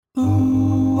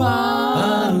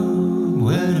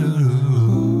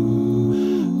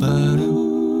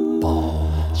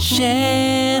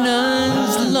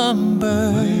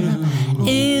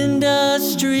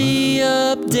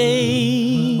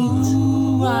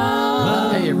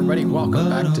everybody. Welcome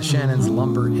back to Shannon's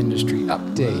Lumber Industry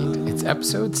Update. It's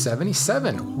episode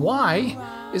 77. Why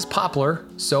is poplar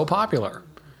so popular?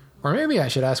 Or maybe I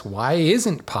should ask, why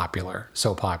isn't poplar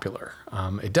so popular?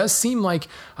 It does seem like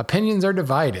opinions are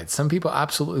divided. Some people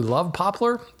absolutely love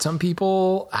poplar. Some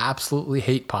people absolutely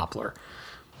hate poplar.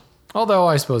 Although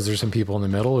I suppose there's some people in the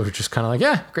middle who are just kind of like,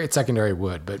 yeah, great secondary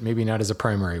wood, but maybe not as a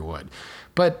primary wood.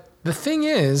 But the thing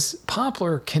is,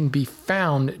 poplar can be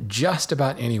found just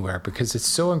about anywhere because it's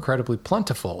so incredibly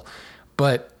plentiful.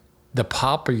 But the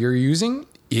poplar you're using,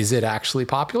 is it actually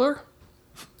popular?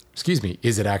 Excuse me,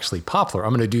 is it actually poplar? I'm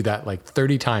going to do that like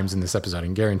 30 times in this episode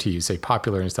and guarantee you say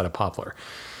popular instead of poplar.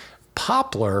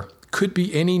 Poplar could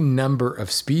be any number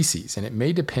of species, and it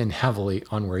may depend heavily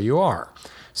on where you are.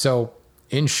 So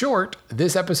in short,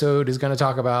 this episode is going to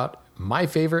talk about my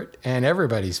favorite and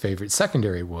everybody's favorite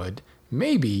secondary wood.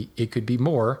 Maybe it could be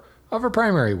more of a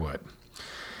primary wood.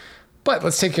 But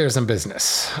let's take care of some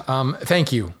business.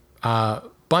 Thank you.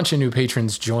 Bunch of new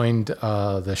patrons joined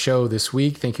the show this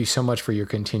week. Thank you so much for your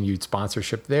continued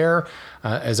sponsorship there.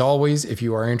 As always, if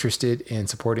you are interested in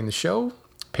supporting the show,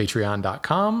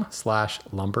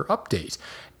 patreon.com/lumberupdate.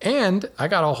 And I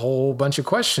got a whole bunch of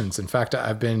questions. In fact,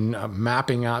 I've been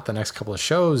mapping out the next couple of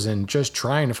shows and just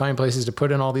trying to find places to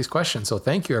put in all these questions. So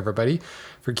thank you, everybody,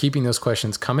 for keeping those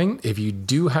questions coming. If you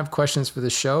do have questions for the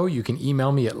show, you can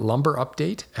email me at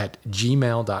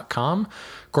lumberupdate@gmail.com.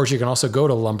 Of course, you can also go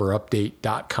to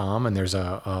lumberupdate.com, and there's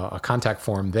a contact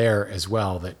form there as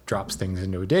well that drops things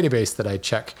into a database that I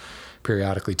check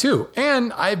periodically too.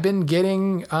 And I've been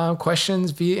getting questions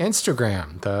via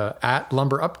Instagram. The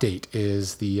 @lumberupdate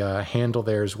is the handle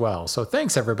there as well. So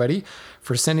thanks everybody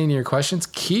for sending your questions.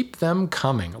 Keep them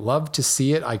coming. Love to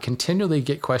see it. I continually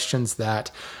get questions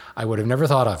that I would have never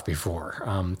thought of before.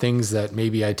 Things that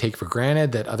maybe I take for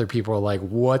granted that other people are like,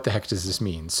 what the heck does this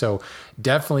mean? So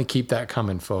definitely keep that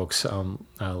coming, folks.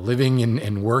 Living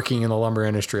and working in the lumber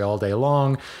industry all day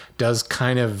long does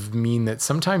kind of mean that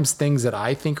sometimes things that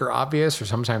I think are obvious or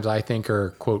sometimes I think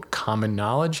are, quote, common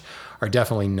knowledge are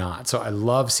definitely not. So I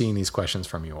love seeing these questions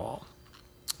from you all.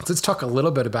 Let's talk a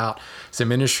little bit about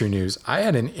some industry news. I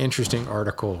had an interesting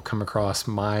article come across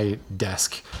my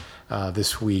desk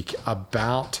this week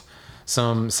about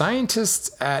some scientists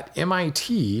at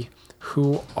MIT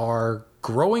who are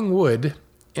growing wood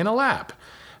in a lab.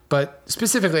 But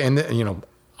specifically, and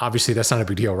obviously that's not a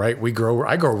big deal, right? I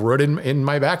grow wood in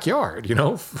my backyard,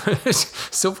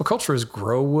 Silviculturists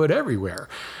grow wood everywhere.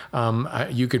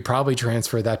 You could probably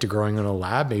transfer that to growing in a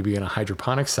lab, maybe in a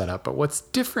hydroponic setup. But what's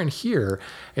different here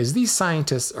is these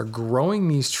scientists are growing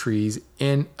these trees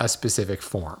in a specific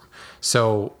form.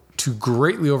 So to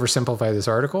greatly oversimplify this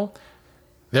article,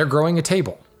 they're growing a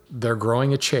table. They're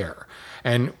growing a chair.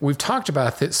 And we've talked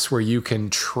about this where you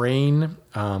can train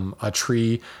a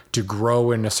tree to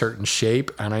grow in a certain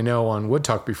shape. And I know on Wood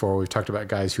Talk before, we've talked about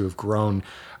guys who have grown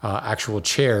actual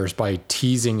chairs by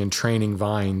teasing and training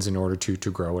vines in order to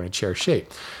grow in a chair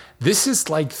shape. This is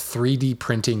like 3D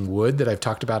printing wood that I've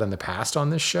talked about in the past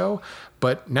on this show.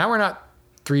 But now we're not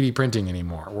 3D printing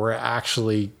anymore. We're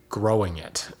actually growing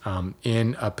it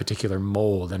in a particular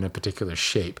mold and a particular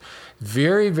shape.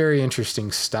 Very, very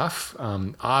interesting stuff.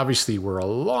 Obviously, we're a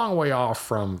long way off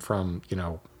from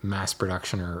mass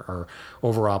production or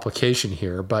over application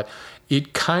here, but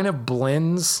it kind of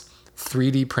blends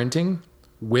 3D printing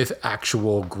with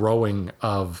actual growing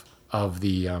of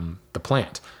the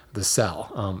plant, the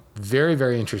cell. Very,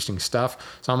 very interesting stuff.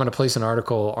 So I'm going to place an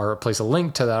article or place a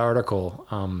link to that article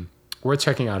worth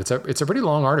checking out. It's a pretty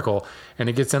long article, and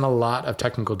it gets in a lot of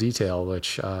technical detail,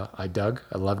 which I dug.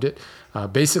 I loved it.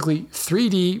 Basically,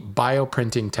 3D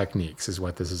bioprinting techniques is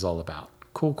what this is all about.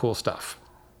 Cool stuff.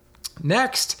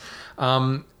 Next,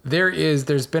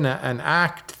 there's been an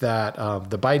act that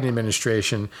the Biden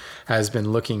administration has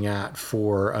been looking at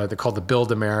for called the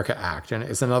Build America Act. And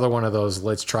it's another one of those,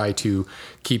 let's try to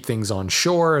keep things on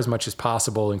shore as much as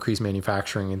possible, increase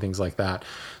manufacturing and things like that.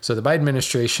 So the Biden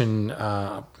administration,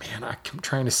 I'm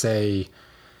trying to say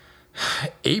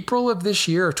April of this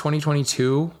year of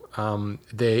 2022,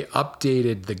 they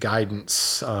updated the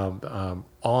guidance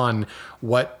on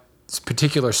what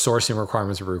particular sourcing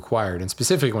requirements are required. And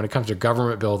specifically when it comes to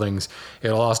government buildings,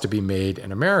 it'll also be made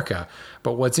in America.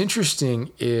 But what's interesting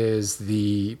is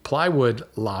the plywood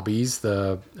lobbies,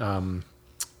 all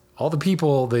the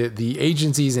people, the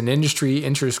agencies and industry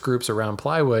interest groups around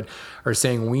plywood are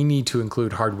saying we need to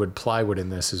include hardwood plywood in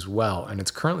this as well. And it's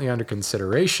currently under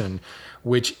consideration,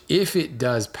 which if it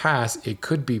does pass, it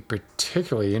could be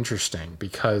particularly interesting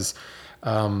because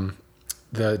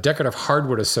the Decorative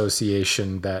Hardwood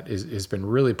Association that has been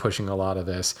really pushing a lot of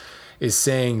this is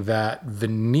saying that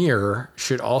veneer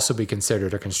should also be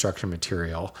considered a construction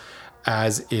material,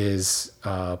 as is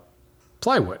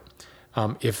plywood.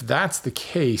 If that's the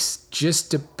case,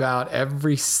 just about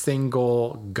every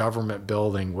single government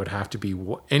building would have to be,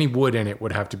 any wood in it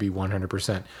would have to be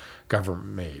 100% government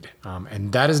made.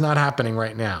 And that is not happening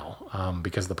right now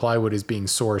because the plywood is being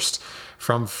sourced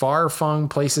from far-flung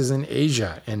places in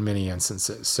Asia in many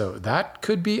instances. So that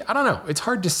could be, I don't know, it's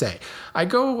hard to say. I'm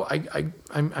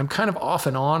kind of off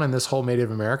and on this whole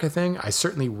Native America thing. I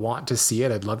certainly want to see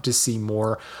it. I'd love to see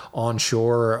more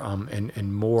onshore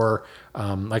and more,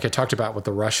 like I talked about with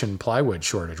the Russian plywood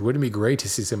shortage. Wouldn't it be great to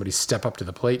see somebody step up to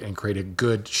the plate and create a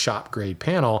good shop grade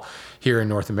panel here in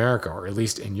North America, or at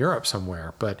least in Europe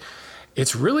somewhere? But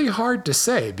it's really hard to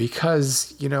say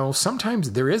because,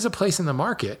 sometimes there is a place in the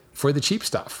market for the cheap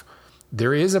stuff.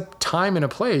 There is a time and a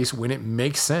place when it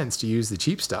makes sense to use the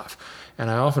cheap stuff. And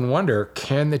I often wonder,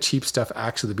 can the cheap stuff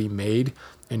actually be made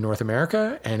in North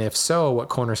America? And if so, what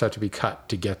corners have to be cut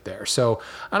to get there? So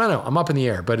I don't know, I'm up in the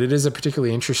air, but it is a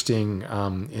particularly interesting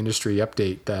industry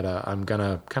update that I'm going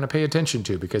to kind of pay attention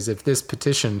to, because if this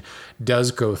petition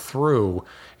does go through,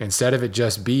 instead of it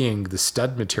just being the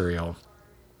stud material,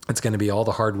 it's going to be all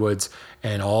the hardwoods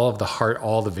and all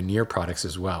the veneer products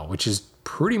as well, which is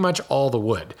pretty much all the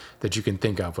wood that you can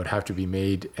think of would have to be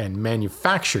made and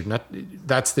manufactured.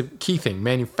 That's the key thing,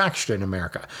 manufactured in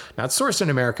America. Not sourced in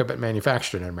America, but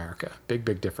manufactured in America.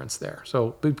 Big difference there.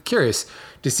 So be curious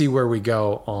to see where we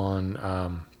go on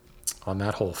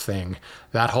that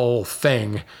whole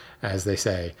thing, as they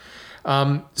say.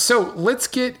 So let's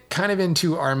get kind of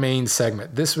into our main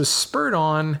segment. This was spurred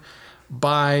on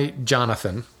by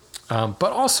Jonathan,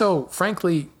 but also,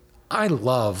 frankly, I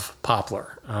love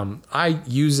poplar. I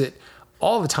use it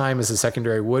all the time as a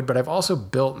secondary wood, but I've also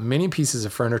built many pieces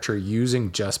of furniture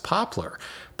using just poplar.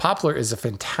 Poplar is a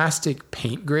fantastic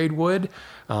paint grade wood.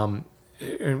 And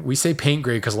we say paint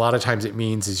grade because a lot of times it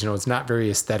means it's not very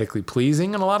aesthetically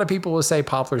pleasing. And a lot of people will say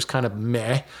poplar is kind of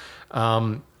meh.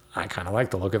 I kind of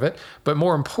like the look of it. But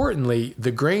more importantly,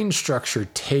 the grain structure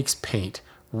takes paint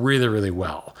really, really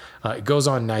well. It goes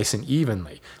on nice and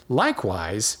evenly.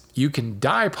 Likewise, you can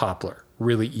dye poplar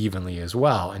really evenly as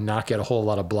well and not get a whole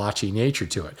lot of blotchy nature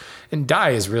to it. And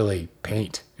dye is really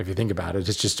paint, if you think about it.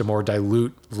 It's just a more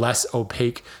dilute, less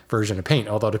opaque version of paint.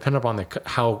 Although depending upon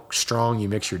how strong you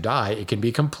mix your dye, it can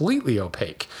be completely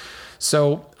opaque.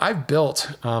 So I've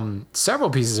built several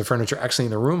pieces of furniture, actually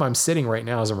in the room I'm sitting right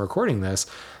now as I'm recording this,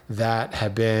 that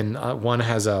have been, one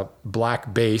has a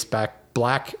black base,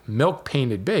 black milk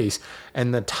painted base,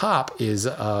 and the top is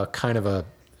a kind of a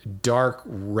dark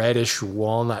reddish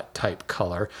walnut type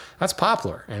color. That's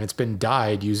poplar, and it's been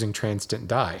dyed using Transtant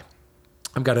dye.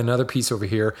 I've got another piece over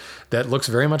here that looks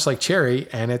very much like cherry,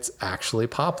 and it's actually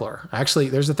poplar. Actually,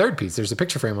 there's a third piece. There's a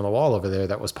picture frame on the wall over there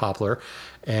that was poplar,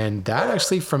 and that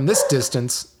actually from this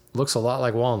distance looks a lot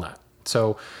like walnut.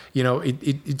 So,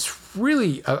 it's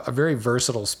really a very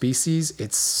versatile species.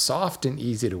 It's soft and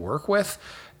easy to work with.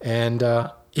 And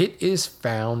it is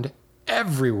found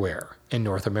everywhere in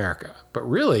North America. But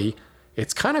really,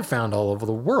 it's kind of found all over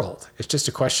the world. It's just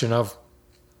a question of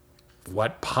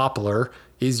what poplar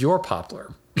is your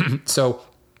poplar. So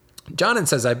Jonathan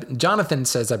says,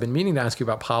 I've been meaning to ask you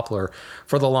about poplar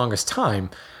for the longest time.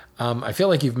 I feel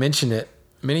like you've mentioned it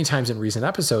many times in recent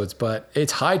episodes, but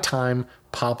it's high time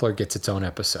poplar gets its own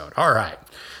episode. All right.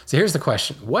 So here's the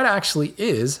question. What actually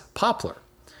is poplar?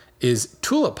 Is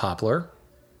tulip poplar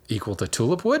equal to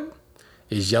tulip wood?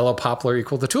 Is yellow poplar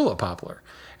equal to tulip poplar?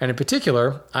 And in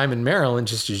particular, I'm in Maryland,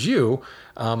 just as you,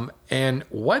 and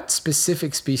what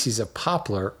specific species of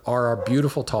poplar are our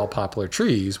beautiful tall poplar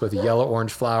trees with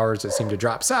yellow-orange flowers that seem to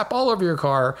drop sap all over your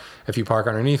car if you park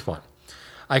underneath one?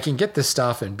 I can get this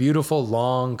stuff in beautiful,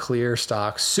 long, clear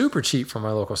stalks, super cheap from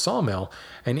my local sawmill,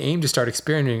 and aim to start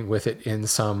experimenting with it in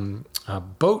some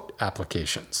boat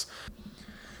applications.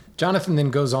 Jonathan then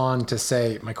goes on to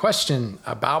say, my question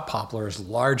about poplar is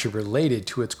largely related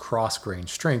to its cross-grain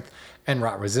strength and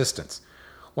rot resistance.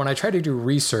 When I try to do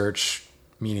research,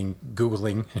 meaning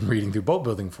Googling and reading through boat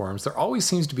building forums, there always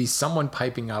seems to be someone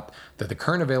piping up that the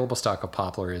current available stock of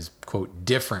poplar is, quote,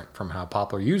 different from how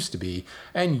poplar used to be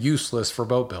and useless for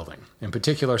boat building. In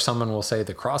particular, someone will say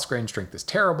the cross-grain strength is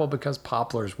terrible because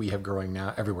poplars we have growing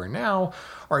now everywhere now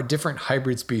are a different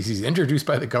hybrid species introduced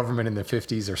by the government in the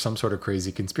 50s or some sort of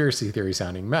crazy conspiracy theory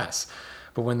sounding mess.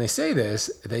 But when they say this,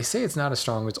 they say it's not as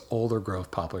strong as older growth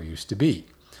poplar used to be.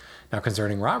 Now,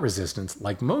 concerning rot resistance,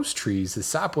 like most trees, the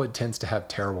sapwood tends to have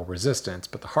terrible resistance,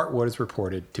 but the heartwood is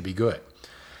reported to be good.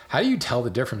 How do you tell the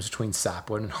difference between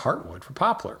sapwood and heartwood for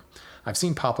poplar? I've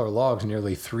seen poplar logs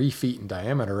nearly 3 feet in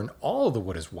diameter and all of the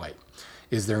wood is white.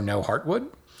 Is there no heartwood?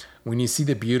 When you see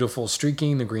the beautiful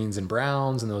streaking, the greens and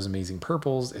browns and those amazing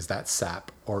purples, is that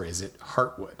sap or is it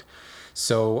heartwood?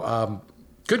 So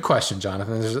good question,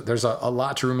 Jonathan. There's a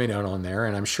lot to ruminate on there,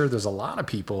 and I'm sure there's a lot of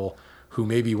people who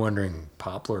may be wondering,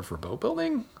 poplar for boat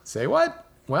building? Say what?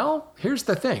 Well, here's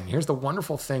the thing. Here's the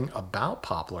wonderful thing about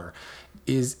poplar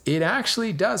is it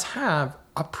actually does have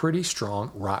a pretty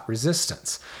strong rot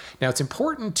resistance. Now, it's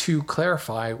important to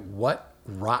clarify what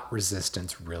rot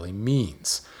resistance really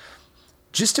means.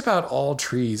 Just about all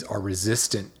trees are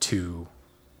resistant to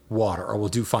water or will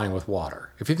do fine with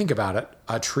water. If you think about it,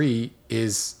 a tree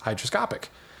is hygroscopic.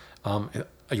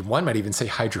 One might even say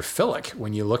hydrophilic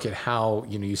when you look at how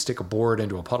you stick a board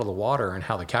into a puddle of water and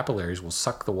how the capillaries will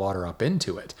suck the water up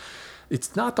into it.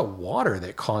 It's not the water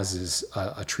that causes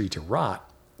a tree to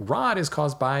rot. Rot is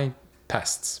caused by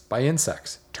pests, by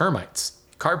insects, termites,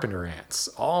 carpenter ants,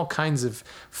 all kinds of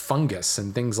fungus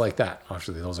and things like that.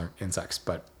 Actually, those aren't insects,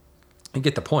 but you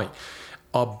get the point.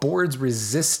 A board's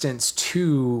resistance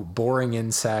to boring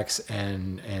insects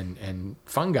and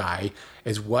fungi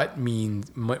is what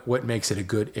makes it a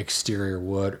good exterior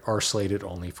wood or slated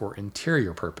only for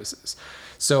interior purposes.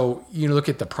 So you look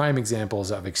at the prime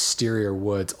examples of exterior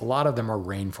woods, a lot of them are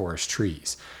rainforest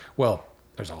trees. Well,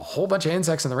 there's a whole bunch of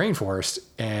insects in the rainforest,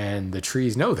 and the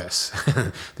trees know this.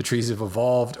 The trees have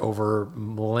evolved over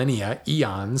millennia,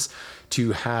 eons,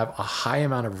 to have a high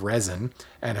amount of resin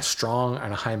and a strong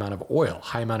and a high amount of oil,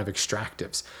 high amount of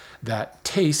extractives that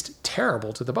taste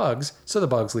terrible to the bugs, so the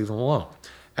bugs leave them alone.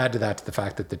 Add to that to the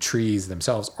fact that the trees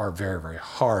themselves are very, very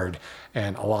hard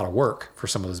and a lot of work for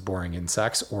some of those boring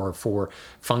insects or for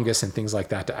fungus and things like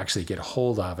that to actually get a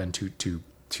hold of and to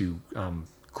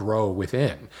grow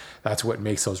within. That's what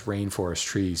makes those rainforest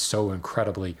trees so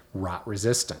incredibly rot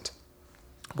resistant.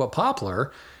 Well,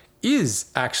 poplar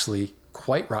is actually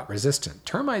quite rot resistant.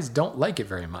 Termites don't like it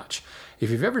very much. If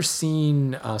you've ever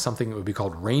seen something that would be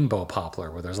called rainbow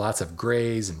poplar, where there's lots of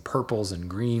grays and purples and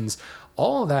greens,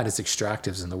 all of that is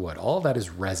extractives in the wood. All of that is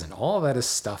resin. All of that is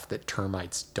stuff that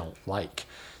termites don't like.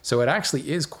 So it actually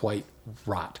is quite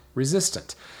rot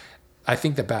resistant. I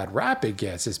think the bad rap it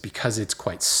gets is because it's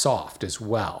quite soft as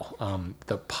well.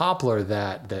 The poplar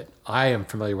that I am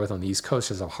familiar with on the East Coast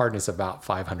has a hardness of about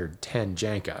 510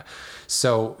 Janka.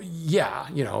 So yeah,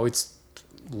 it's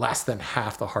less than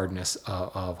half the hardness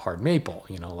of hard maple,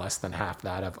 less than half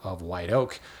that of white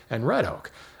oak and red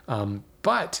oak.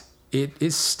 But it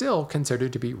is still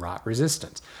considered to be rot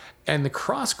resistant. And the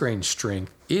cross grain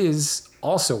strength is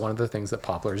also one of the things that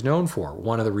poplar is known for.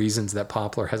 One of the reasons that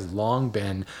poplar has long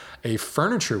been a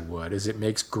furniture wood is it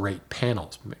makes great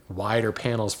panels, wider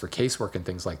panels for casework and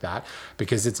things like that,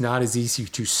 because it's not as easy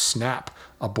to snap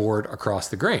a board across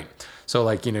the grain. So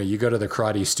you go to the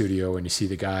karate studio and you see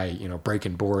the guy,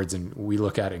 breaking boards, and we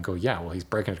look at it and go, yeah, well, he's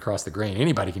breaking it across the grain.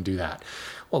 Anybody can do that.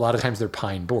 Well, a lot of times they're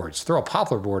pine boards. Throw a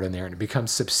poplar board in there and it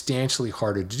becomes substantially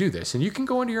harder to do this. And you can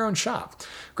go into your own shop,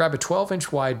 grab a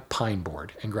 12-inch wide pine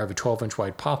board and grab a 12-inch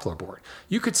wide poplar board.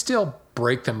 You could still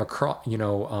break them across,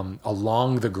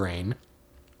 along the grain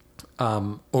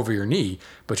over your knee,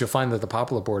 but you'll find that the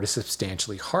poplar board is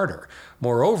substantially harder.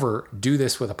 Moreover, do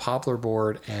this with a poplar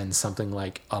board and something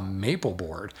like a maple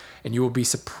board, and you will be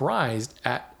surprised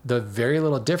at the very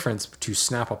little difference to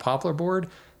snap a poplar board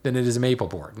than it is a maple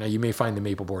board. Now, you may find the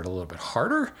maple board a little bit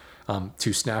harder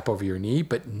to snap over your knee,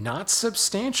 but not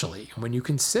substantially. When you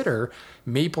consider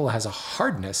maple has a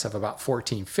hardness of about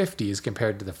 1450 as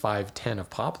compared to the 510 of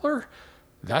poplar,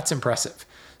 that's impressive.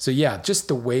 So yeah, just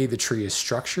the way the tree is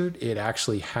structured, it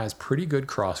actually has pretty good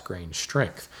cross-grain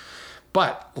strength.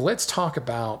 But let's talk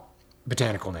about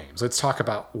botanical names. Let's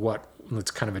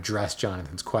kind of address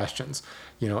Jonathan's questions.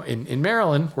 In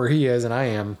Maryland, where he is and I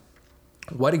am,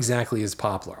 what exactly is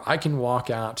poplar? I can walk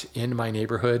out in my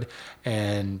neighborhood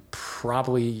and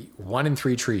probably 1 in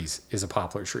 3 trees is a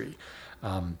poplar tree.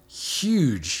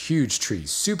 Huge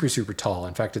trees, super, super tall.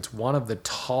 In fact, it's one of the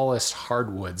tallest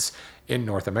hardwoods in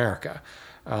North America.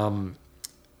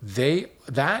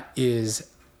 That is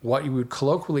what you would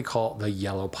colloquially call the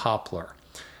yellow poplar.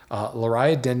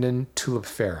 Liriodendron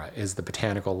tulipifera is the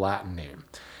botanical Latin name.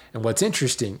 And what's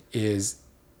interesting is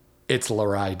it's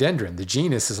Liriodendron. The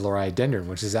genus is Liriodendron,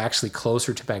 which is actually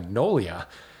closer to Magnolia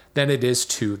than it is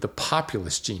to the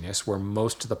Populus genus, where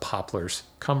most of the poplars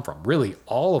come from. Really,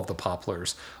 all of the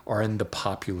poplars are in the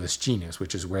Populus genus,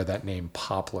 which is where that name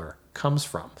poplar comes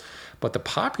from. But the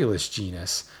Populus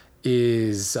genus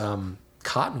is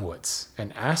cottonwoods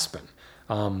and aspen,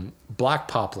 black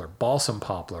poplar, balsam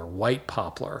poplar, white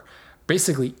poplar,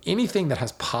 Basically, anything that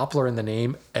has poplar in the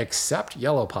name except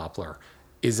yellow poplar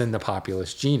is in the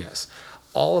Populus genus.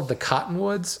 All of the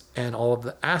cottonwoods and all of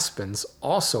the aspens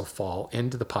also fall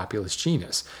into the Populus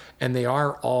genus, and they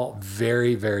are all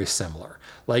very, very similar.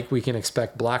 Like we can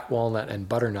expect black walnut and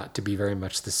butternut to be very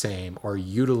much the same, or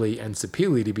Eudaly and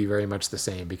sapele to be very much the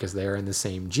same because they are in the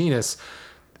same genus.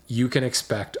 You can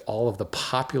expect all of the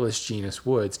Populus genus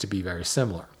woods to be very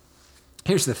similar.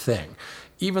 Here's the thing.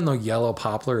 Even though yellow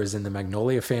poplar is in the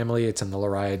Magnolia family, it's in the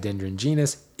Liriodendron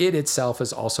genus, it itself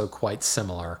is also quite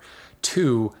similar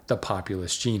to the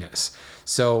Populus genus.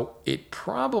 So it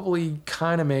probably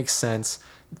kind of makes sense.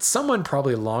 Someone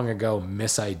probably long ago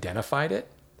misidentified it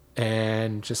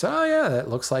and just, oh yeah, that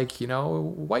looks like,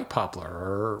 white poplar,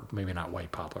 or maybe not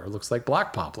white poplar. It looks like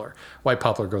black poplar. White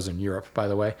poplar grows in Europe, by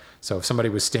the way. So if somebody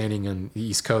was standing on the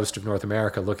east coast of North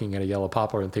America looking at a yellow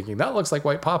poplar and thinking that looks like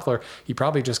white poplar, he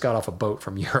probably just got off a boat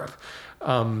from Europe.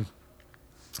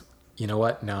 You know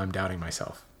what? Now I'm doubting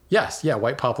myself. Yes, yeah,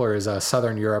 white poplar is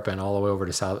Southern Europe and all the way over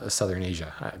to Southern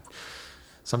Asia.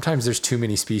 Sometimes there's too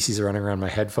many species running around my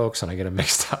head, folks, and I get them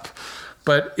mixed up.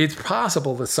 But it's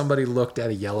possible that somebody looked at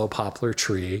a yellow poplar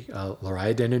tree,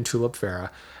 Liriodendron tulipifera,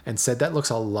 and said that looks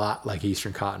a lot like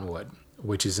eastern cottonwood,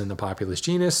 which is in the Populus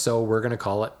genus, so we're going to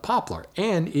call it poplar.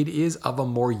 And it is of a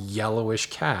more yellowish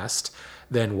cast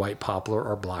than white poplar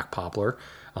or black poplar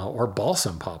or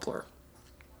balsam poplar.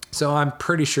 So I'm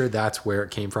pretty sure that's where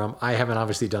it came from. I haven't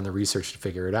obviously done the research to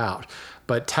figure it out.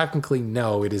 But technically,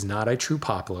 no, it is not a true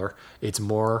poplar. It's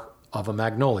more of a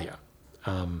magnolia.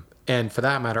 And for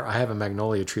that matter, I have a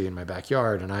magnolia tree in my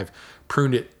backyard, and I've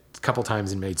pruned it a couple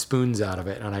times and made spoons out of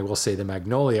it. And I will say the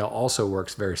magnolia also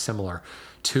works very similar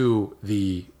to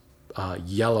the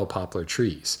yellow poplar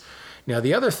trees. Now,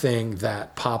 the other thing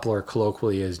that poplar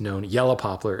colloquially is known, yellow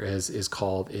poplar is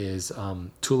called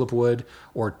tulip wood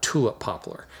or tulip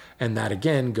poplar. And that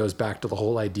again goes back to the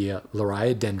whole idea,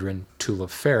 Liriodendron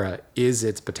tulipifera is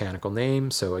its botanical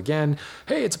name. So again,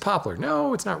 hey, it's a poplar.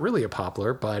 No, it's not really a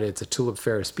poplar, but it's a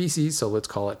tulipifera species, so let's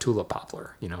call it tulip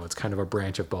poplar. It's kind of a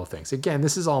branch of both things. Again,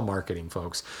 this is all marketing,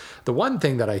 folks. The one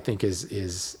thing that I think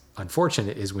is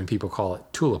unfortunate is when people call it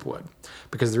tulip wood,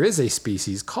 because there is a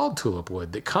species called tulip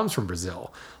wood that comes from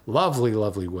Brazil. Lovely,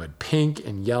 lovely wood, pink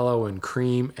and yellow and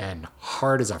cream and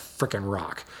hard as a frickin'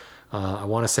 rock. I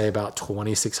want to say about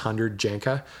 2,600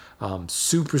 Janka,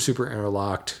 super, super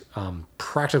interlocked,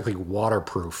 practically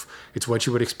waterproof. It's what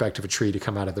you would expect of a tree to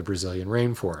come out of the Brazilian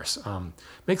rainforest.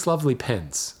 Makes lovely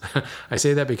pens. I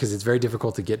say that because it's very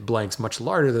difficult to get blanks much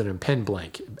larger than a pen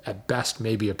blank. At best,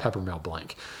 maybe a peppermill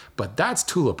blank. But that's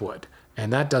tulip wood,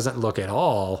 and that doesn't look at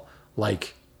all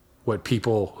like what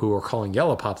people who are calling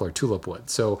yellow poplar tulip wood.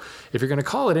 So if you're going to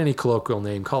call it any colloquial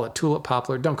name, call it tulip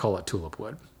poplar. Don't call it tulip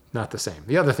wood. Not the same.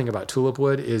 The other thing about tulip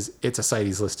wood is it's a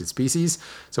CITES listed species.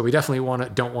 So we definitely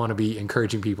don't want to be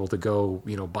encouraging people to go,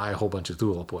 buy a whole bunch of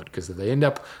tulip wood, because if they end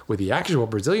up with the actual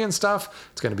Brazilian stuff,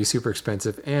 it's going to be super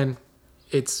expensive, and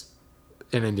it's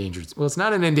an endangered. Well, it's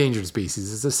not an endangered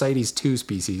species. It's a CITES 2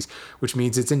 species, which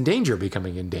means it's in danger of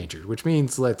becoming endangered, which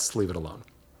means let's leave it alone.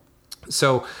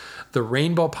 So the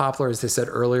rainbow poplar, as I said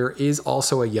earlier, is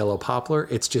also a yellow poplar.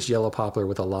 It's just yellow poplar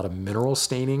with a lot of mineral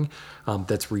staining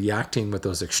that's reacting with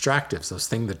those extractives, those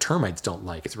things the termites don't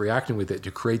like. It's reacting with it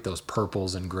to create those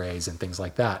purples and grays and things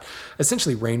like that.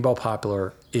 Essentially, rainbow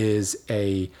poplar is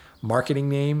a marketing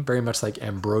name, very much like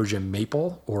ambrosia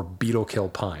maple or beetle kill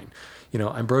pine.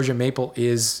 Ambrosia maple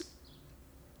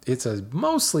it's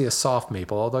mostly a soft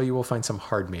maple, although you will find some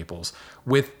hard maples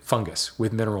with fungus,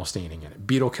 with mineral staining in it.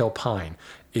 Beetle kill pine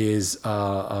is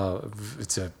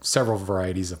several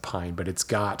varieties of pine, but it's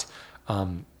got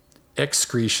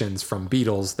excretions from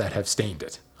beetles that have stained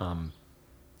it.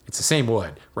 It's the same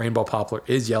wood. Rainbow poplar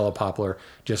is yellow poplar,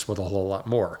 just with a whole lot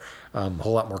more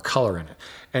color in it.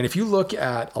 And if you look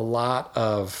at a lot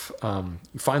of,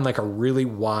 you find like a really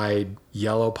wide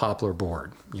yellow poplar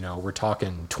board, we're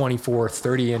talking 24,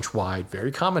 30 inch wide,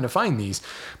 very common to find these,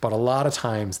 but a lot of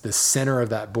times the center of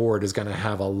that board is going to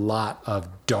have a lot of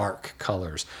dark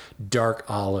colors, dark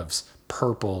olives,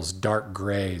 purples, dark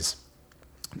grays.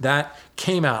 That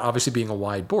came out, obviously being a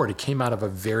wide board, it came out of a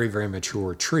very, very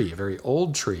mature tree, a very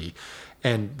old tree.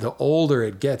 And the older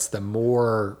it gets, the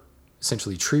more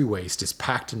essentially tree waste is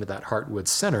packed into that heartwood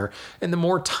center, and the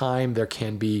more time there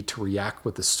can be to react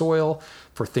with the soil,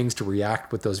 for things to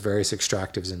react with those various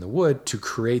extractives in the wood to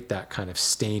create that kind of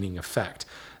staining effect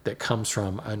that comes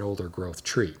from an older growth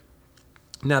tree.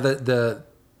 Now, the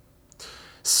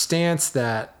stance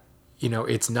that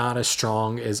it's not as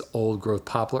strong as old growth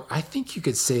poplar, I think you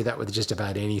could say that with just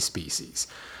about any species.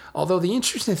 Although the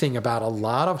interesting thing about a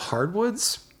lot of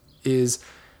hardwoods is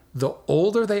The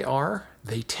older they are,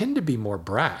 they tend to be more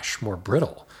brash, more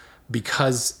brittle,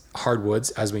 because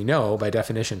hardwoods, as we know, by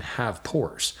definition, have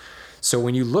pores. So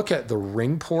when you look at the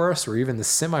ring porous or even the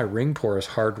semi-ring porous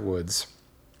hardwoods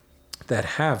that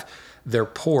have their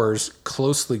pores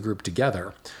closely grouped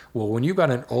together, well, when you've got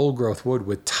an old growth wood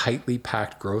with tightly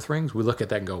packed growth rings, we look at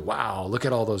that and go, wow, look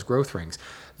at all those growth rings.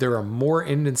 There are more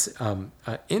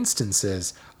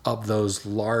instances of those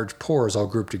large pores all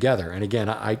grouped together. And again,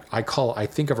 I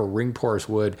think of a ring porous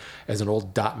wood as an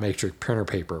old dot matrix printer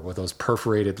paper with those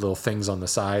perforated little things on the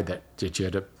side that you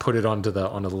had to put it onto the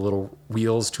little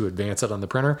wheels to advance it on the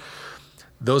printer.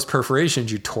 Those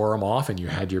perforations, you tore them off and you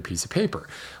had your piece of paper.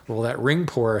 Well, that ring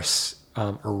porous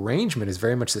arrangement is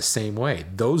very much the same way.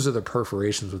 Those are the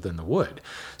perforations within the wood.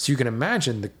 So you can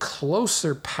imagine the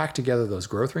closer packed together those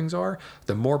growth rings are,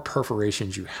 the more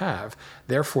perforations you have,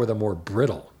 therefore the more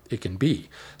brittle it can be.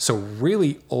 So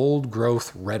really old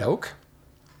growth red oak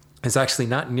is actually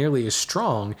not nearly as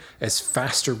strong as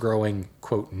faster growing,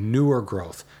 quote, newer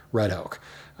growth red oak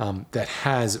that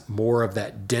has more of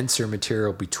that denser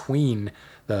material between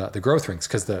the growth rings,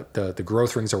 because the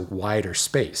growth rings are wider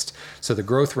spaced. So the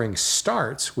growth ring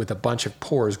starts with a bunch of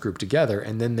pores grouped together,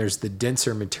 and then there's the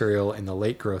denser material in the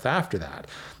late growth after that.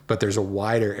 But there's a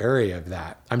wider area of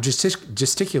that. I'm just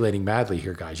gesticulating madly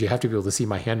here, guys. You have to be able to see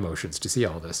my hand motions to see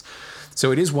all this.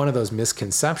 So it is one of those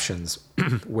misconceptions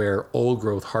where old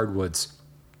growth hardwoods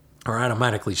are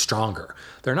automatically stronger.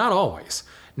 They're not always.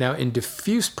 Now, in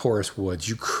diffuse porous woods,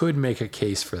 you could make a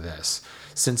case for this,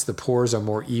 since the pores are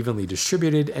more evenly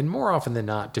distributed, and more often than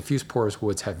not, diffuse porous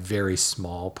woods have very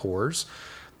small pores.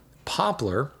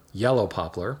 Poplar, yellow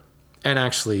poplar, and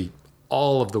actually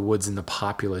all of the woods in the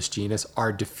Populus genus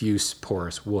are diffuse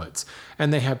porous woods,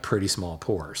 and they have pretty small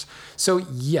pores. So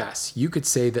yes, you could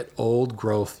say that old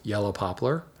growth yellow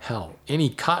poplar, hell, any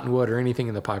cottonwood or anything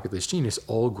in the Populus genus,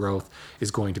 old growth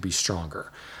is going to be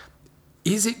stronger.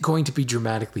 Is it going to be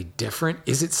dramatically different?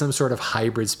 Is it some sort of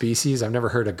hybrid species? I've never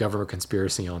heard a government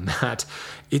conspiracy on that.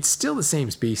 It's still the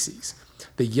same species.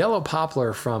 The yellow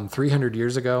poplar from 300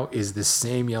 years ago is the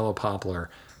same yellow poplar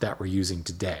that we're using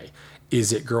today.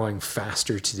 Is it growing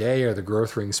faster today? Are the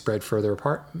growth rings spread further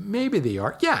apart? Maybe they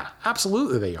are. Yeah,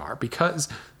 absolutely they are, because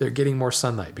they're getting more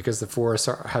sunlight, because the forests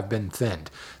have been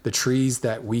thinned. The trees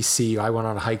that we see, I went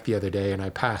on a hike the other day and I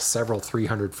passed several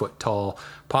 300-foot tall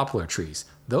poplar trees.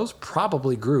 Those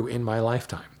probably grew in my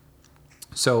lifetime.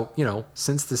 So,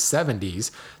 since the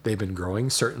 70s, they've been growing.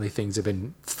 Certainly things have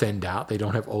been thinned out. They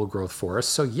don't have old growth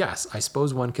forests. So yes, I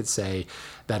suppose one could say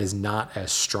that is not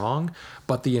as strong,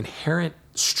 but the inherent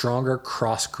stronger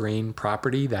cross grain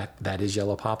property that is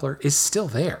yellow poplar is still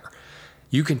there.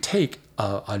 You can take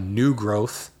a new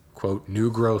growth, quote, new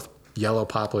growth yellow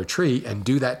poplar tree and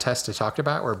do that test I talked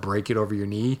about, or break it over your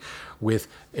knee with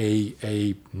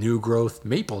a new growth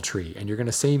maple tree, and you're going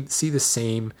to see the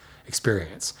same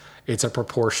experience. It's a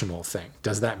proportional thing.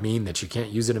 Does that mean that you can't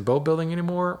use it in boat building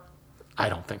anymore? I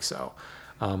don't think so.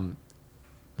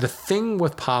 The thing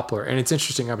with poplar, and it's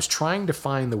interesting, I was trying to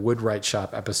find the Woodwright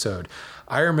Shop episode.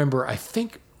 I remember, I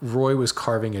think Roy was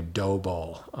carving a dough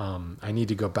bowl. I need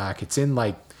to go back. It's in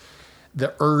like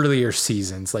the earlier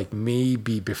seasons, like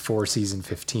maybe before season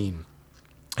 15.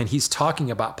 And he's talking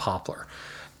about poplar.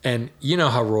 And you know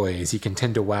how Roy is. He can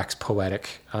tend to wax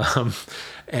poetic.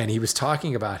 And he was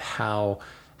talking about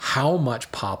how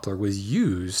much poplar was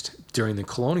used during the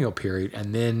colonial period,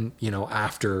 and then,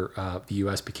 after the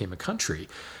U.S. became a country.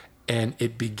 And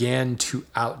it began to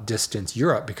outdistance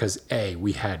Europe because, A,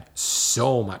 we had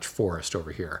so much forest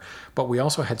over here, but we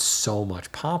also had so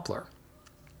much poplar.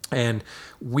 And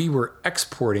we were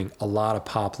exporting a lot of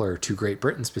poplar to Great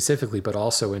Britain specifically, but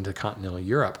also into continental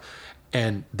Europe.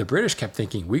 And the British kept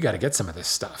thinking, we got to get some of this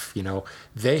stuff.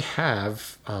 They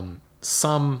have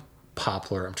some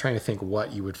poplar. I'm trying to think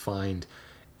what you would find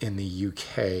in the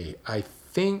UK. I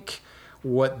think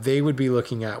what they would be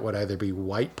looking at would either be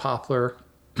white poplar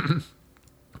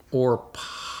or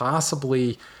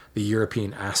possibly the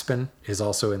European aspen is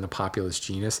also in the Populus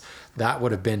genus. That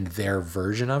would have been their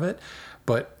version of it.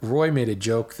 But Roy made a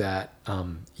joke that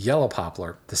yellow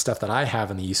poplar, the stuff that I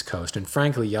have on the East Coast, and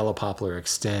frankly, yellow poplar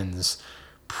extends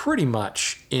pretty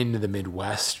much into the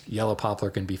Midwest. Yellow poplar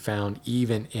can be found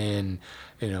even in,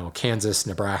 Kansas,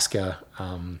 Nebraska,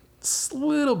 a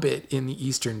little bit in the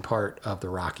eastern part of the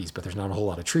Rockies, but there's not a whole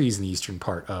lot of trees in the eastern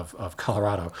part of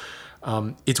Colorado.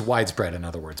 It's widespread, in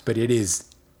other words, but it is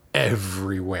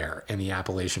everywhere in the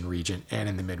Appalachian region and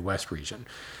in the Midwest region.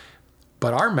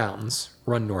 But our mountains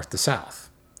run north to south.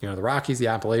 The Rockies, the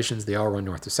Appalachians, they all run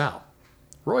north to south.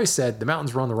 Roy said the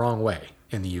mountains run the wrong way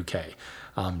in the UK.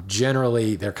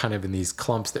 Generally, they're kind of in these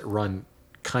clumps that run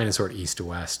kind of sort of east to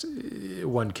west.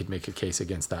 One could make a case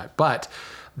against that. But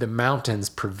the mountains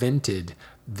prevented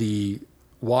the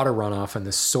water runoff and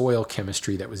the soil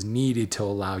chemistry that was needed to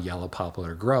allow yellow poplar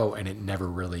to grow, and it never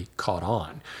really caught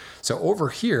on. So over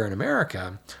here in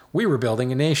America, we were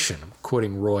building a nation,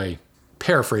 quoting Roy,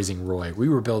 paraphrasing Roy, we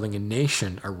were building a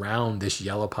nation around this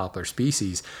yellow poplar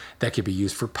species that could be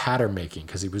used for pattern making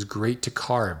because it was great to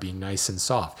carve, being nice and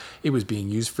soft. It was being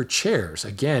used for chairs.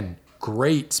 Again,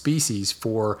 great species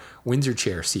for Windsor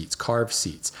chair seats, carved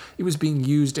seats. It was being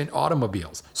used in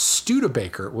automobiles.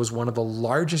 Studebaker was one of the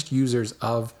largest users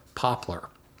of poplar,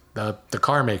 the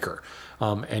car maker.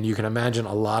 And you can imagine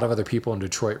a lot of other people in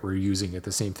Detroit were using it,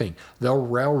 the same thing. The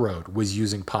railroad was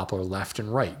using poplar left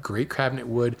and right. Great cabinet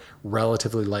wood,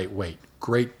 relatively lightweight.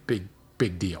 Great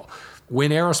big deal.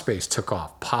 When aerospace took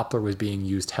off, poplar was being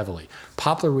used heavily.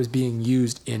 Poplar was being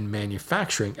used in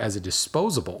manufacturing as a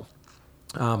disposable,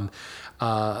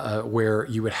 where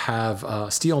you would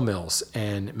have steel mills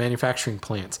and manufacturing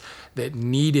plants that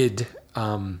needed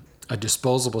a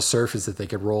disposable surface that they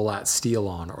could roll out steel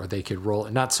on, or they could roll,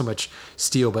 not so much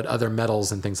steel, but other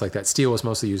metals and things like that. Steel was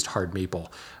mostly used hard maple,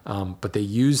 but they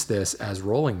used this as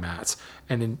rolling mats,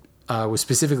 and was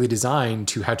specifically designed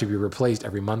to have to be replaced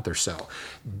every month or so.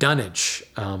 Dunnage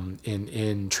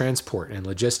in transport and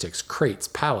logistics, crates,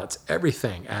 pallets,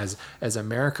 everything as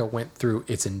America went through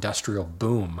its industrial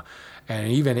boom, and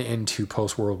even into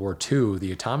post-World War II,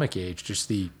 the atomic age,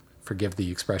 just forgive the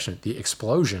expression, the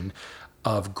explosion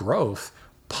of growth,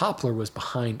 poplar was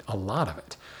behind a lot of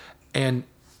it. And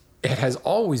it has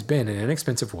always been an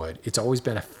inexpensive wood. It's always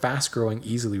been a fast-growing,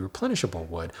 easily replenishable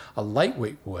wood, a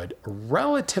lightweight wood,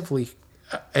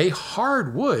 a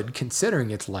hard wood considering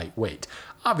its lightweight.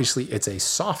 Obviously, it's a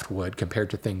soft wood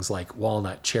compared to things like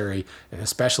walnut, cherry, and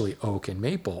especially oak and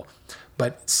maple.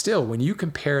 But still, when you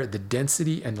compare the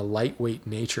density and the lightweight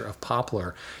nature of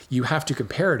poplar, you have to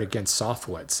compare it against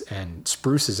softwoods and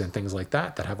spruces and things like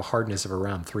that have a hardness of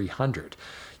around 300.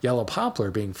 Yellow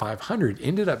poplar, being 500,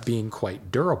 ended up being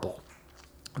quite durable.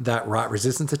 That rot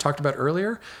resistance I talked about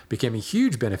earlier became a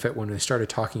huge benefit when we started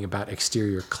talking about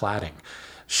exterior cladding,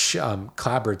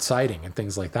 clapboard siding and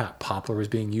things like that. Poplar was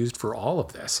being used for all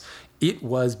of this. It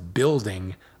was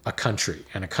building a country,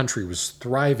 and a country was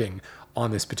thriving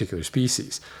on this particular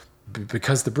species.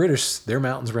 Because the British, their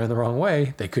mountains ran the wrong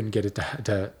way, they couldn't get it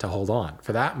to hold on.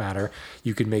 For that matter,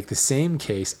 you could make the same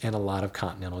case in a lot of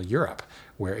continental Europe,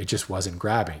 where it just wasn't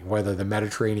grabbing. Whether the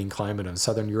Mediterranean climate of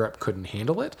southern Europe couldn't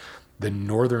handle it, the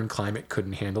northern climate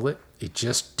couldn't handle it, it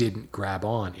just didn't grab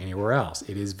on anywhere else.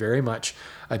 It is very much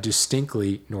a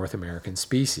distinctly North American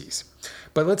species.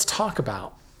 But let's talk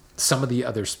about some of the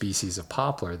other species of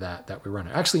poplar that we run.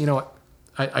 Actually, you know what?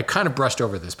 I kind of brushed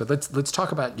over this, but let's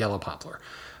talk about yellow poplar.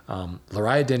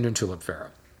 Liriodendron tulipifera.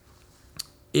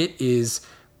 It is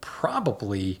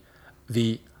probably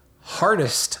the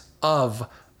hardest of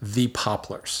the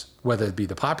poplars, whether it be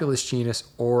the Populus genus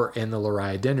or in the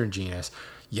Liriodendron genus.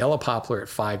 Yellow poplar at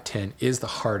 510 is the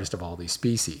hardest of all these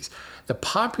species. The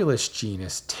Populus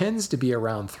genus tends to be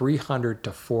around 300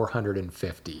 to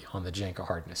 450 on the Janka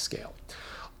hardness scale.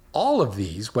 All of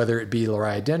these, whether it be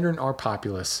Liriodendron or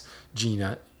Populus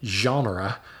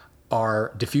genre,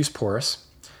 are diffuse porous,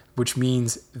 which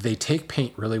means they take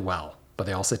paint really well, but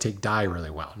they also take dye really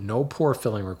well. No pore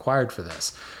filling required for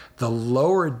this. The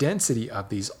lower density of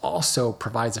these also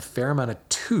provides a fair amount of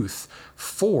tooth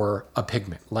for a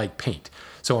pigment like paint.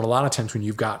 So a lot of times when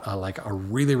you've got a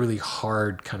really, really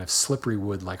hard kind of slippery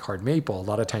wood like hard maple, a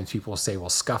lot of times people will say, well,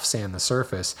 scuff sand the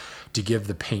surface to give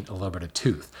the paint a little bit of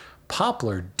tooth.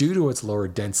 Poplar, due to its lower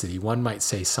density, one might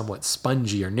say somewhat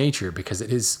spongier nature because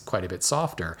it is quite a bit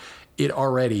softer, it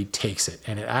already takes it,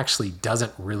 and it actually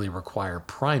doesn't really require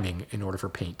priming in order for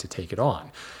paint to take it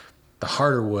on. The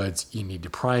harder woods, you need to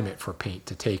prime it for paint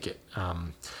to take it.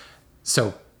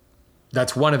 So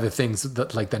that's one of the things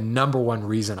that, like, the number one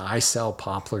reason I sell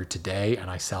poplar today, and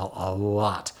I sell a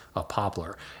lot of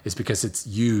poplar, is because it's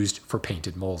used for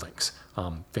painted moldings.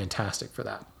 Fantastic for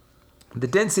that. The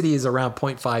density is around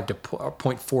 0.4 to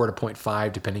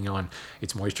 0.5, depending on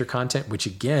its moisture content, which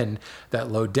again, that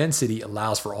low density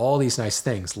allows for all these nice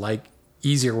things like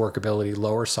easier workability,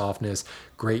 lower softness,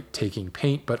 great taking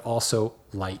paint, but also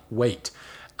lightweight.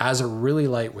 As a really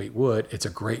lightweight wood, it's a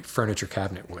great furniture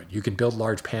cabinet wood. You can build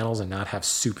large panels and not have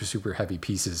super, super heavy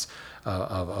pieces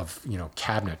of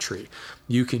cabinetry.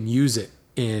 You can use it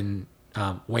in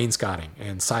wainscoting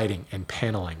and siding and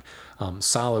paneling,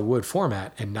 solid wood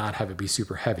format, and not have it be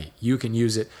super heavy. You can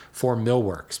use it for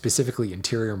millwork, specifically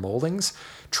interior moldings.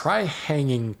 Try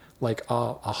hanging like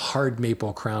a hard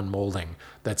maple crown molding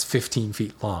that's 15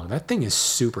 feet long. That thing is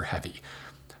super heavy.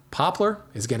 Poplar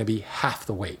is going to be half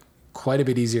the weight, quite a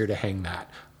bit easier to hang that.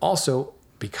 Also,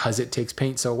 because it takes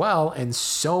paint so well and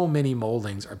so many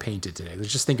moldings are painted today.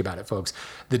 Let's just think about it, folks.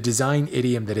 The design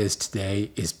idiom that is today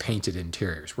is painted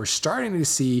interiors. We're starting to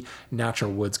see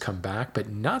natural woods come back,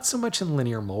 but not so much in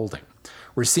linear molding.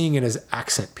 We're seeing it as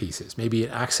accent pieces, maybe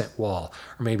an accent wall,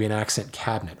 or maybe an accent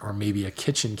cabinet, or maybe a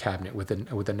kitchen cabinet with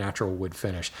a natural wood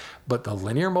finish. But the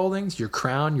linear moldings, your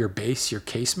crown, your base, your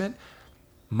casement,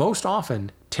 most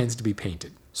often tends to be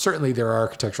painted. Certainly there are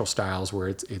architectural styles where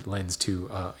it lends to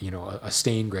a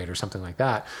stain grade or something like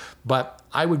that. But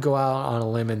I would go out on a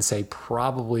limb and say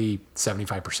probably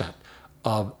 75%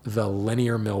 of the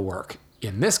linear millwork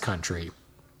in this country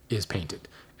is painted,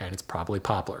 and it's probably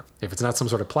poplar. If it's not some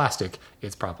sort of plastic,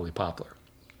 it's probably poplar.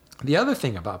 The other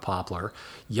thing about poplar,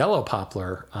 yellow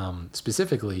poplar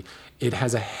specifically, it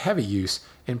has a heavy use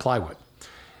in plywood.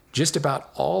 Just about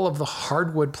all of the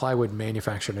hardwood plywood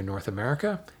manufactured in North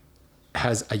America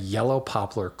has a yellow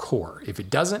poplar core. If it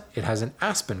doesn't, it has an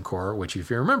aspen core, which, if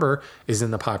you remember, is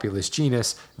in the Populus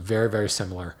genus, very, very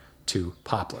similar to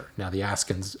poplar. Now, the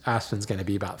aspen's going to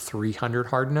be about 300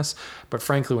 hardness, but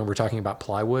frankly, when we're talking about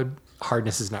plywood,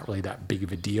 hardness is not really that big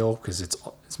of a deal because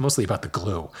it's mostly about the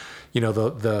glue.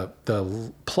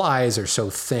 The plies are so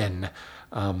thin,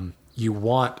 you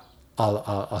want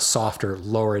a softer,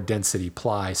 lower density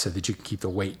ply so that you can keep the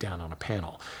weight down on a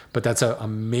panel. But that's a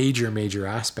major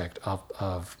aspect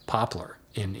of poplar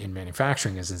in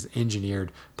manufacturing is this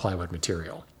engineered plywood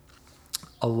material.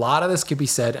 A lot of this could be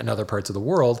said in other parts of the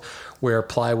world where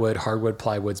hardwood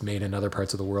plywoods made in other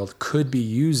parts of the world could be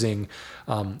using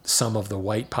some of the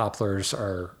white poplars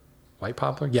or white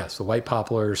poplar? Yes, the white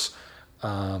poplars,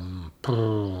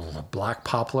 black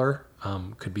poplar,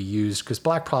 could be used because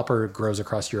black poplar grows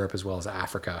across Europe as well as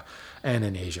Africa and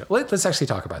in Asia. Let's actually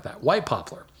talk about that. White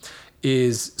poplar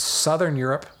is Southern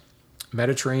Europe,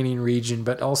 Mediterranean region,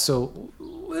 but also a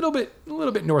little bit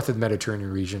north of the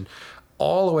Mediterranean region,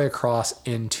 all the way across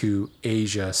into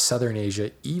Asia, Southern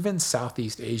Asia, even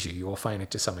Southeast Asia. You will find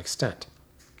it to some extent.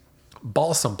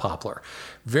 Balsam poplar,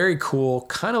 very cool,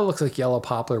 kind of looks like yellow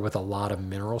poplar with a lot of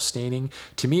mineral staining.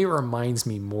 To me, it reminds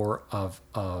me more of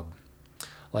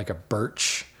like a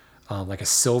birch, like a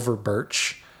silver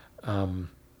birch.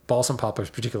 Balsam poplar is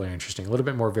particularly interesting, a little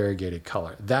bit more variegated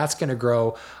color. That's going to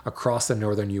grow across the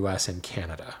northern U.S. and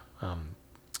Canada.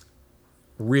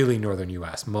 Really northern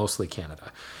U.S., mostly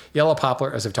Canada. Yellow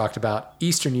poplar, as I've talked about,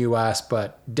 eastern U.S.,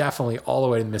 but definitely all the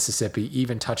way to the Mississippi,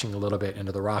 even touching a little bit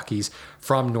into the Rockies.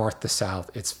 From north to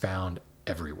south, it's found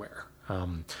everywhere.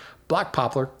 Black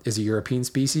poplar is a European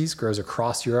species, grows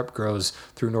across Europe, grows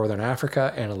through northern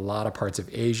Africa and a lot of parts of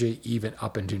Asia, even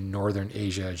up into northern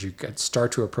Asia as you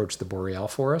start to approach the boreal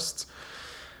forests.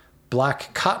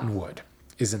 Black cottonwood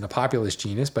is in the Populus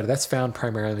genus, but that's found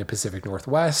primarily in the Pacific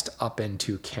Northwest, up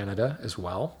into Canada as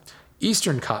well.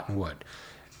 Eastern cottonwood,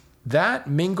 that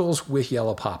mingles with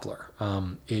yellow poplar.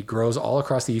 It grows all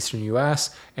across the eastern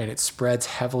U.S. and it spreads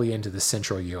heavily into the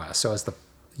central U.S. So as the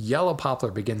yellow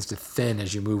poplar begins to thin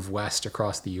as you move west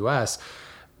across the U.S.,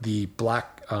 the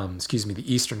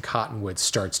eastern cottonwood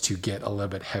starts to get a little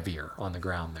bit heavier on the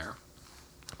ground there.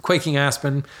 Quaking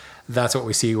aspen, that's what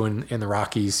we see when in the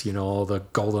Rockies, all the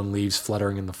golden leaves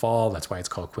fluttering in the fall. That's why it's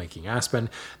called quaking aspen.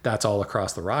 That's all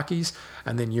across the Rockies.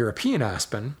 And then European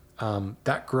aspen,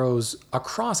 that grows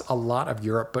across a lot of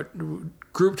Europe, but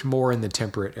grouped more in the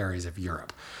temperate areas of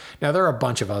Europe. Now, there are a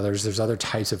bunch of others. There's other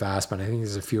types of aspen. I think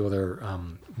there's a few other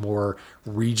more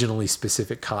regionally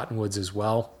specific cottonwoods as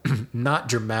well. Not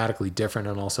dramatically different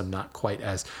and also not quite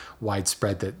as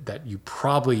widespread that you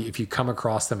probably, if you come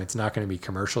across them, it's not going to be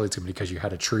commercial. It's going to be because you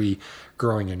had a tree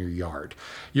growing in your yard.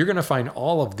 You're going to find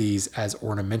all of these as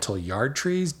ornamental yard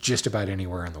trees just about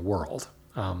anywhere in the world.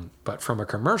 But from a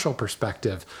commercial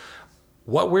perspective,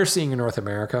 what we're seeing in North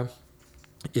America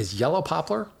is yellow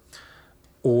poplar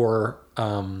or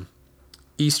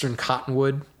eastern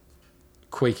cottonwood,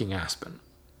 quaking aspen.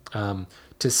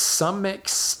 To some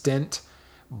extent,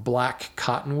 black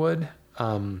cottonwood.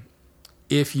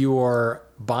 If you are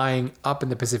buying up in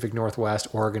the Pacific Northwest,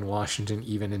 Oregon, Washington,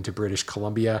 even into British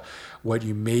Columbia, what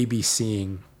you may be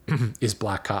seeing is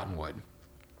black cottonwood.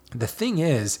 The thing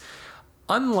is,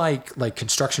 unlike like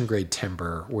construction grade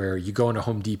timber, where you go into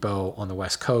Home Depot on the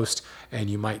West Coast and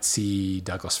you might see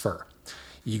Douglas fir.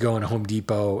 You go into Home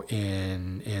Depot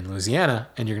in Louisiana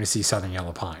and you're going to see southern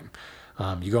yellow pine.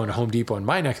 You go into Home Depot in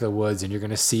my neck of the woods and you're going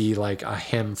to see like a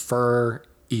hem fir,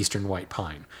 eastern white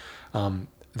pine.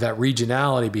 That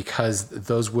regionality, because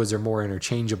those woods are more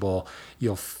interchangeable,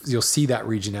 you'll see that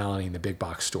regionality in the big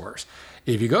box stores.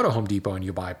 If you go to Home Depot and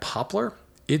you buy poplar,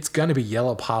 it's going to be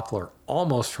yellow poplar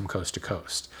almost from coast to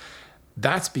coast.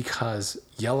 That's because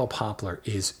yellow poplar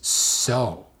is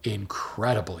so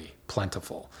incredibly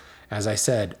plentiful. As I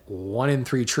said, 1 in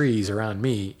 3 trees around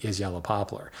me is yellow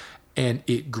poplar, and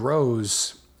it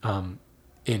grows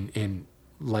in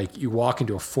like you walk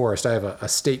into a forest. I have a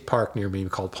state park near me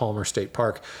called Palmer State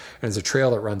Park, and there's a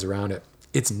trail that runs around it.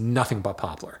 It's nothing but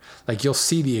poplar. Like you'll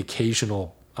see the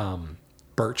occasional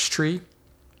birch tree,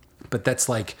 but that's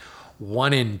like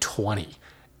 1 in 20.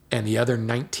 And the other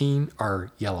 19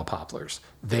 are yellow poplars.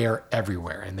 They are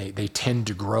everywhere, and they tend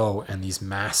to grow in these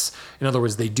mass. In other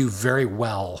words, they do very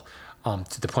well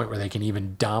to the point where they can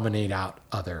even dominate out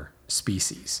other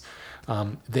species.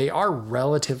 They are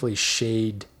relatively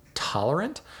shade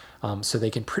tolerant, so they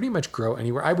can pretty much grow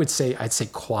anywhere. I'd say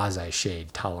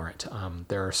quasi-shade tolerant.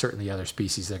 There are certainly other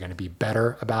species that are going to be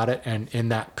better about it. And in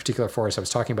that particular forest, I was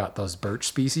talking about those birch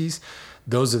species.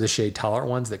 Those are the shade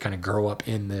tolerant ones that kind of grow up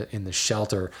in the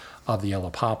shelter of the yellow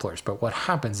poplars. But what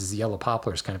happens is the yellow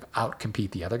poplars kind of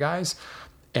outcompete the other guys,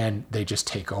 and they just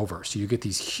take over. So you get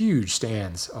these huge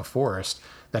stands of forest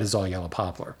that is all yellow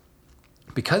poplar.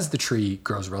 Because the tree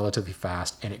grows relatively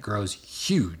fast and it grows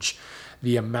huge,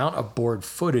 the amount of board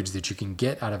footage that you can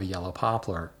get out of a yellow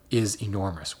poplar is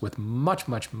enormous, with much,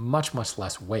 much, much, much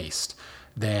less waste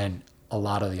than a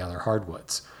lot of the other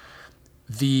hardwoods.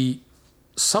 The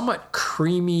somewhat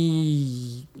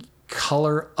creamy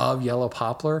color of yellow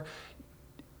poplar,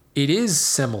 it is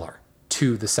similar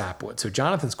to the sapwood. So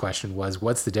Jonathan's question was,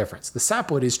 what's the difference? The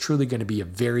sapwood is truly going to be a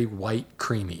very white,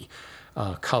 creamy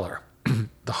color.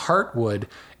 The heartwood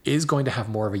is going to have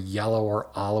more of a yellow or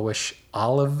olive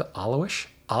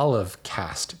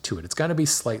cast to it. It's going to be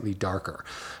slightly darker.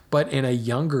 But in a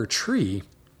younger tree,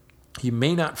 you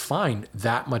may not find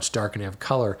that much darkening of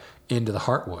color into the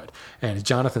heartwood. And as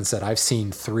Jonathan said, I've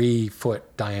seen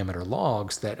 3-foot diameter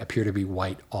logs that appear to be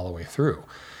white all the way through.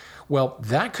 Well,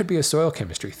 that could be a soil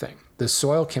chemistry thing. The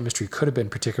soil chemistry could have been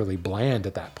particularly bland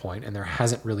at that point, and there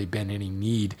hasn't really been any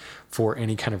need for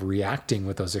any kind of reacting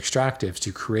with those extractives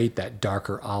to create that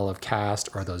darker olive cast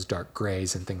or those dark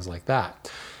grays and things like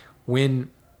that.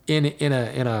 When in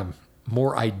a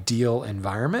more ideal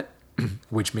environment,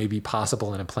 which may be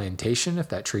possible in a plantation if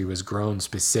that tree was grown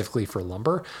specifically for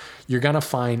lumber, you're going to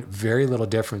find very little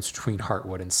difference between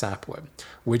heartwood and sapwood,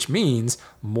 which means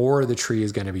more of the tree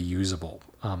is going to be usable.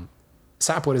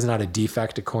 Sapwood is not a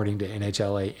defect according to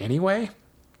NHLA anyway,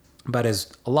 but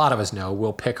as a lot of us know,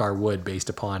 we'll pick our wood based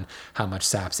upon how much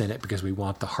sap's in it because we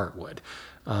want the heartwood.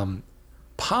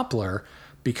 Poplar,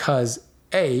 because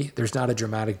A, there's not a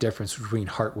dramatic difference between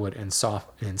heartwood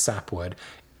and sapwood,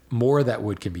 more of that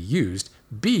wood can be used.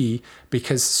 B,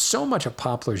 because so much of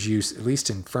poplar's use, at least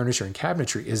in furniture and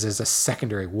cabinetry, is as a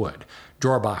secondary wood.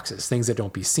 Drawer boxes, things that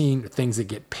don't be seen, things that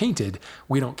get painted,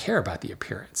 we don't care about the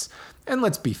appearance. And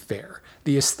let's be fair,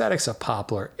 the aesthetics of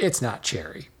poplar, it's not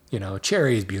cherry. You know,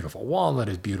 cherry is beautiful. Walnut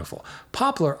is beautiful.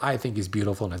 Poplar, I think, is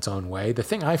beautiful in its own way. The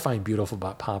thing I find beautiful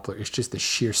about poplar is just the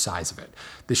sheer size of it,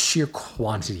 the sheer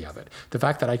quantity of it. The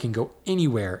fact that I can go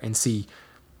anywhere and see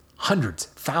hundreds,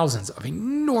 thousands of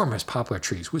enormous poplar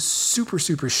trees with super,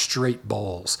 super straight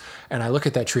boles. And I look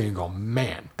at that tree and go,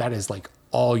 man, that is like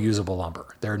all usable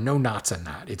lumber. There are no knots in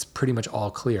that. It's pretty much all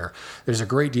clear. There's a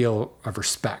great deal of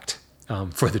respect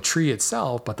for the tree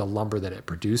itself, but the lumber that it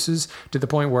produces, to the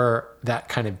point where that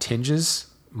kind of tinges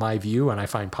my view, and I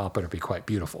find poplar to be quite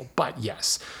beautiful. But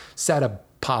yes, set a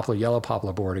yellow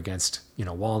poplar board against,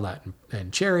 walnut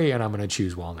and cherry, and I'm going to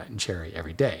choose walnut and cherry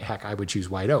every day. Heck, I would choose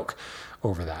white oak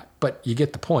over that. But you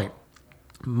get the point.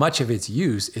 Much of its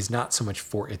use is not so much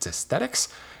for its aesthetics,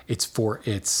 it's for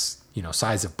its,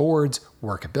 size of boards,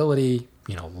 workability,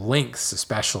 lengths,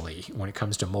 especially when it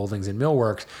comes to moldings and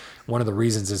millwork. One of the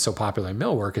reasons it's so popular in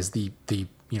millwork is the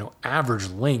average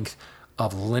length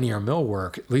of linear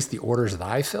millwork, at least the orders that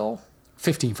I fill,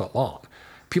 15 foot long.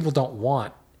 People don't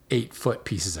want 8-foot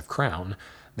pieces of crown.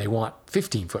 They want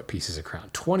 15-foot pieces of crown,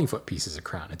 20-foot pieces of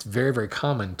crown. It's very, very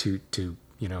common to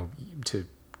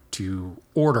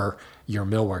order your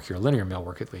millwork, your linear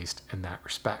millwork, at least in that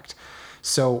respect.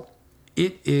 So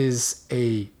it is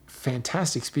a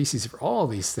fantastic species for all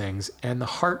of these things, and the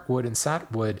heartwood and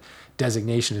sapwood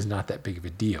designation is not that big of a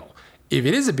deal. If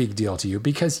it is a big deal to you,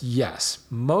 because yes,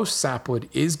 most sapwood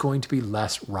is going to be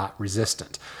less rot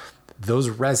resistant. Those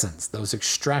resins, those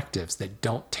extractives that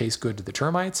don't taste good to the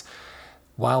termites,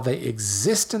 while they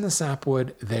exist in the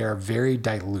sapwood, they are very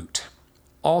dilute.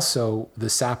 Also, the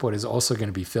sapwood is also going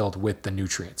to be filled with the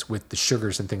nutrients, with the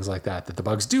sugars and things like that the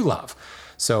bugs do love.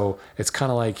 So it's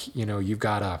kind of like, you've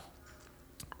got a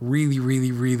really,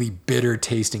 really, really bitter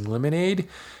tasting lemonade,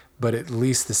 but at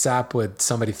least the sapwood,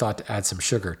 somebody thought to add some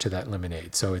sugar to that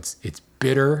lemonade. So it's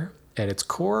bitter at its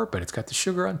core, but it's got the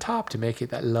sugar on top to make it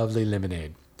that lovely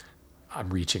lemonade. I'm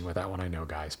reaching with that one, I know,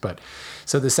 guys. But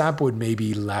so the sapwood may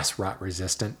be less rot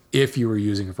resistant if you were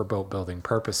using it for boat building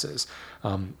purposes.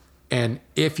 And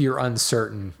if you're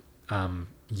uncertain,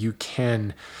 you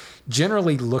can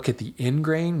generally look at the end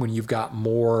grain when you've got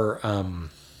more,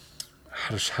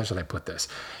 how should I put this?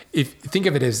 Think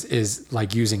of it as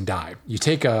like using dye. You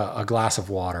take a glass of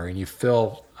water and you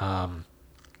fill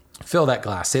that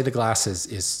glass. Say the glass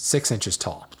is 6 inches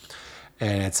tall,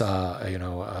 and it's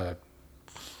a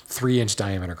 3-inch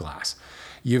diameter glass.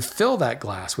 You fill that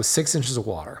glass with 6 inches of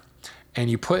water, and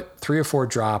you put 3 or 4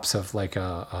 drops of like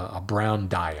a brown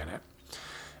dye in it.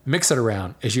 Mix it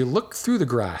around. As you look through the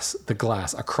glass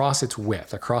across its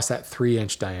width, across that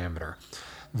 3-inch diameter,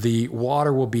 the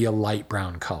water will be a light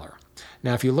brown color.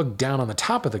 Now, if you look down on the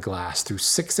top of the glass through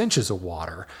 6 inches of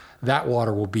water, that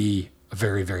water will be a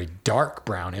very, very dark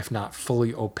brown, if not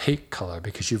fully opaque color,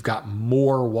 because you've got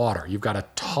more water. You've got a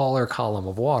taller column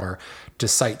of water to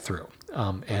sight through,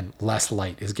 and less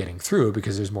light is getting through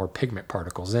because there's more pigment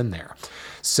particles in there.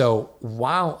 So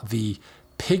while the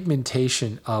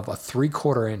pigmentation of a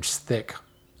 3/4 inch thick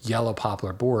yellow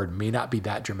poplar board may not be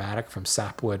that dramatic from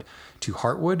sapwood to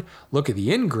heartwood, look at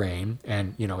the end grain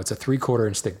and, it's a 3/4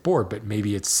 inch thick board, but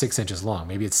maybe it's 6 inches long,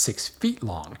 maybe it's 6 feet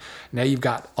long. Now you've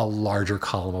got a larger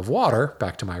column of water,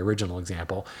 back to my original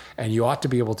example, and you ought to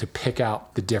be able to pick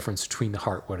out the difference between the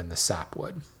heartwood and the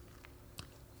sapwood.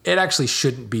 It actually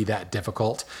shouldn't be that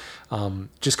difficult.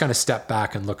 Just kind of step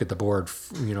back and look at the board,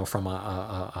 from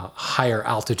a higher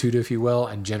altitude, if you will,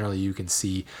 and generally you can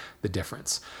see the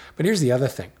difference. But here's the other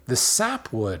thing. The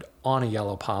sapwood on a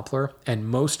yellow poplar and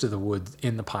most of the wood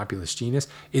in the Populus genus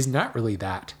is not really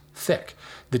that thick.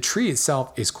 The tree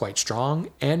itself is quite strong,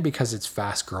 and because it's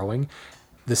fast growing,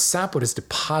 the sapwood is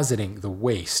depositing the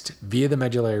waste via the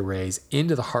medullary rays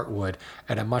into the heartwood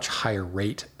at a much higher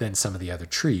rate than some of the other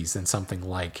trees, than something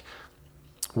like,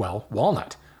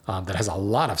 walnut that has a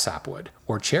lot of sapwood,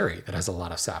 or cherry that has a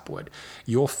lot of sapwood.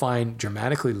 You'll find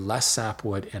dramatically less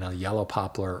sapwood in a yellow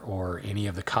poplar or any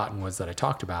of the cottonwoods that I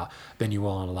talked about than you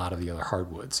will on a lot of the other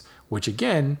hardwoods, which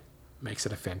again makes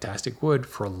it a fantastic wood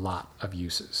for a lot of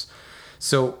uses.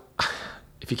 So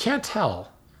if you can't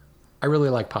tell, I really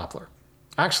like poplar.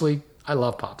 Actually, I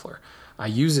love poplar. I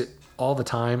use it all the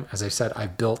time. As I said,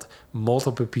 I've built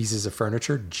multiple pieces of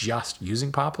furniture just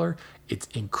using poplar. It's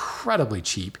incredibly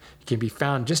cheap. It can be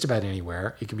found just about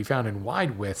anywhere. It can be found in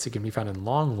wide widths. It can be found in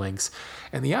long lengths.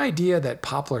 And the idea that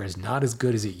poplar is not as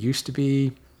good as it used to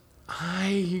be,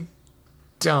 I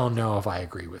don't know if I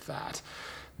agree with that.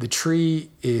 The tree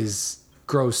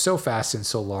grows so fast and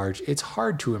so large, it's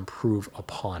hard to improve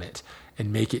upon it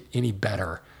and make it any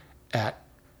better at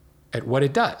what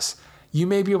it does. You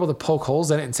may be able to poke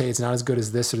holes in it and say it's not as good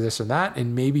as this or this or that,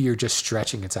 and maybe you're just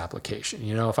stretching its application.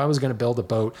 If I was going to build a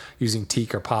boat using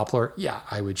teak or poplar, yeah,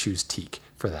 I would choose teak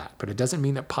for that. But it doesn't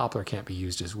mean that poplar can't be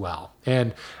used as well.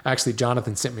 And actually,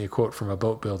 Jonathan sent me a quote from a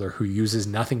boat builder who uses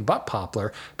nothing but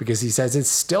poplar because he says it's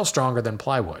still stronger than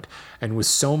plywood. And with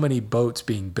so many boats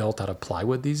being built out of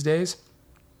plywood these days,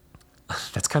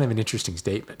 that's kind of an interesting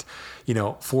statement.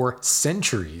 For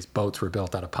centuries, boats were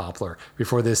built out of poplar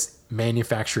before this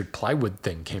manufactured plywood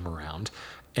thing came around.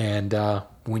 And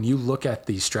when you look at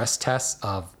the stress tests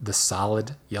of the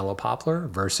solid yellow poplar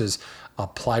versus a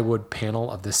plywood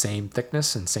panel of the same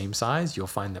thickness and same size, you'll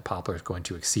find that poplar is going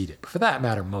to exceed it. But for that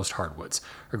matter, most hardwoods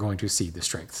are going to exceed the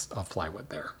strengths of plywood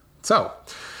there. So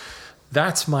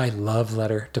that's my love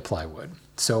letter to plywood.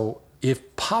 So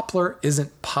if poplar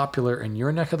isn't popular in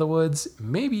your neck of the woods,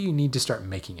 maybe you need to start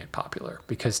making it popular.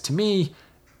 Because to me,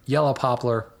 yellow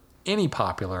poplar, any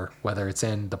poplar, whether it's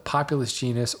in the Populus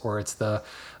genus or it's the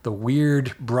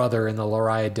weird brother in the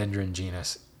Loriodendron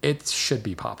genus, it should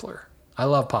be poplar. I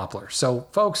love poplar. So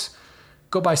folks,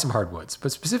 go buy some hardwoods.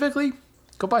 But specifically,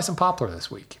 go buy some poplar this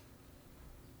week.